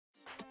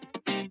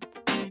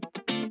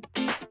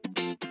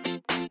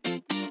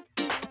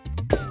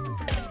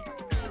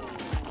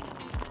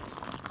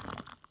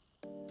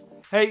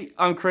Hey,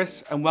 I'm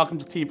Chris and welcome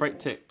to Tea Break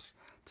Tips.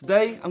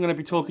 Today I'm going to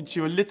be talking to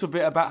you a little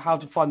bit about how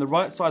to find the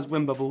right size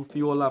Windbubble for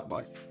your lav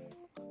mic.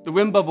 The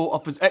Windbubble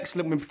offers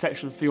excellent wind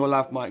protection for your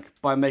lav mic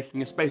by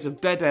making a space of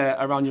dead air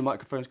around your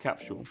microphone's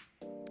capsule.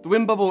 The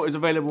Windbubble is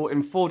available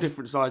in 4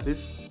 different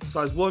sizes: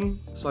 size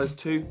 1, size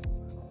 2,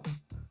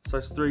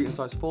 size 3 and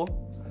size 4.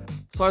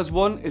 Size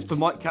 1 is for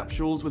mic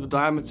capsules with a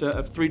diameter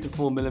of 3 to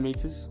 4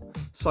 millimeters.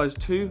 Size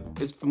 2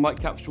 is for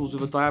mic capsules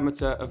with a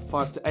diameter of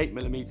 5 to 8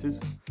 millimeters.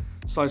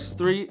 Size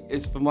 3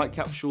 is for mic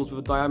capsules with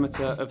a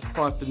diameter of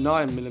 5 to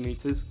 9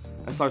 millimeters,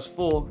 and size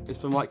 4 is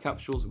for mic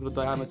capsules with a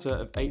diameter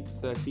of 8 to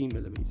 13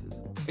 millimeters.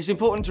 It's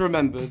important to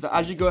remember that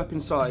as you go up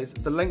in size,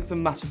 the length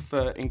and mass of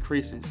fur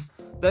increases,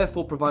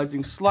 therefore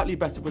providing slightly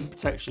better wind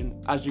protection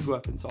as you go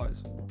up in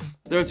size.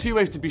 There are 2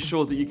 ways to be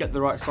sure that you get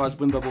the right size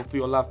Windbubble for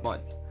your lav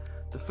mic.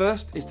 The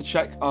first is to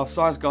check our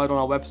size guide on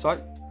our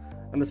website,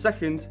 and the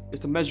second is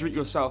to measure it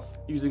yourself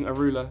using a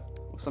ruler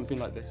or something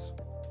like this.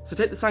 So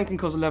take the Sanken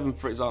COS-11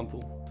 for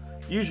example.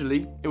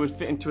 Usually, it would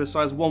fit into a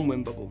size 1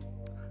 Windbubble.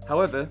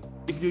 However,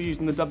 if you're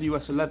using the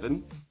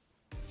WS11,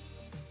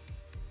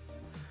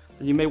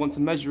 then you may want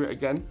to measure it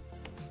again,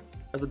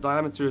 as the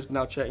diameter is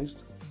now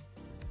changed.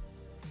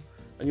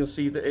 And you'll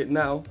see that it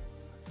now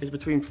is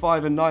between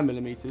 5 and 9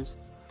 millimeters,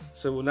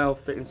 so will now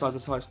fit inside a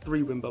size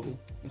 3 Windbubble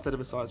instead of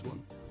a size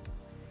 1.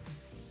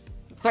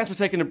 Thanks for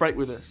taking a break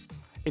with us.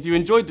 If you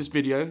enjoyed this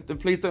video, then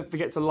please don't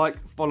forget to like,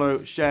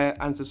 follow, share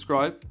and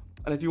subscribe.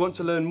 And if you want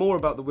to learn more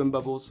about the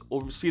Windbubbles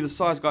or see the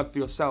size guide for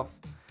yourself,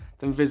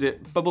 then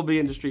visit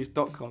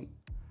bubblebeeindustries.com.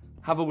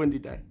 Have a windy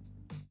day.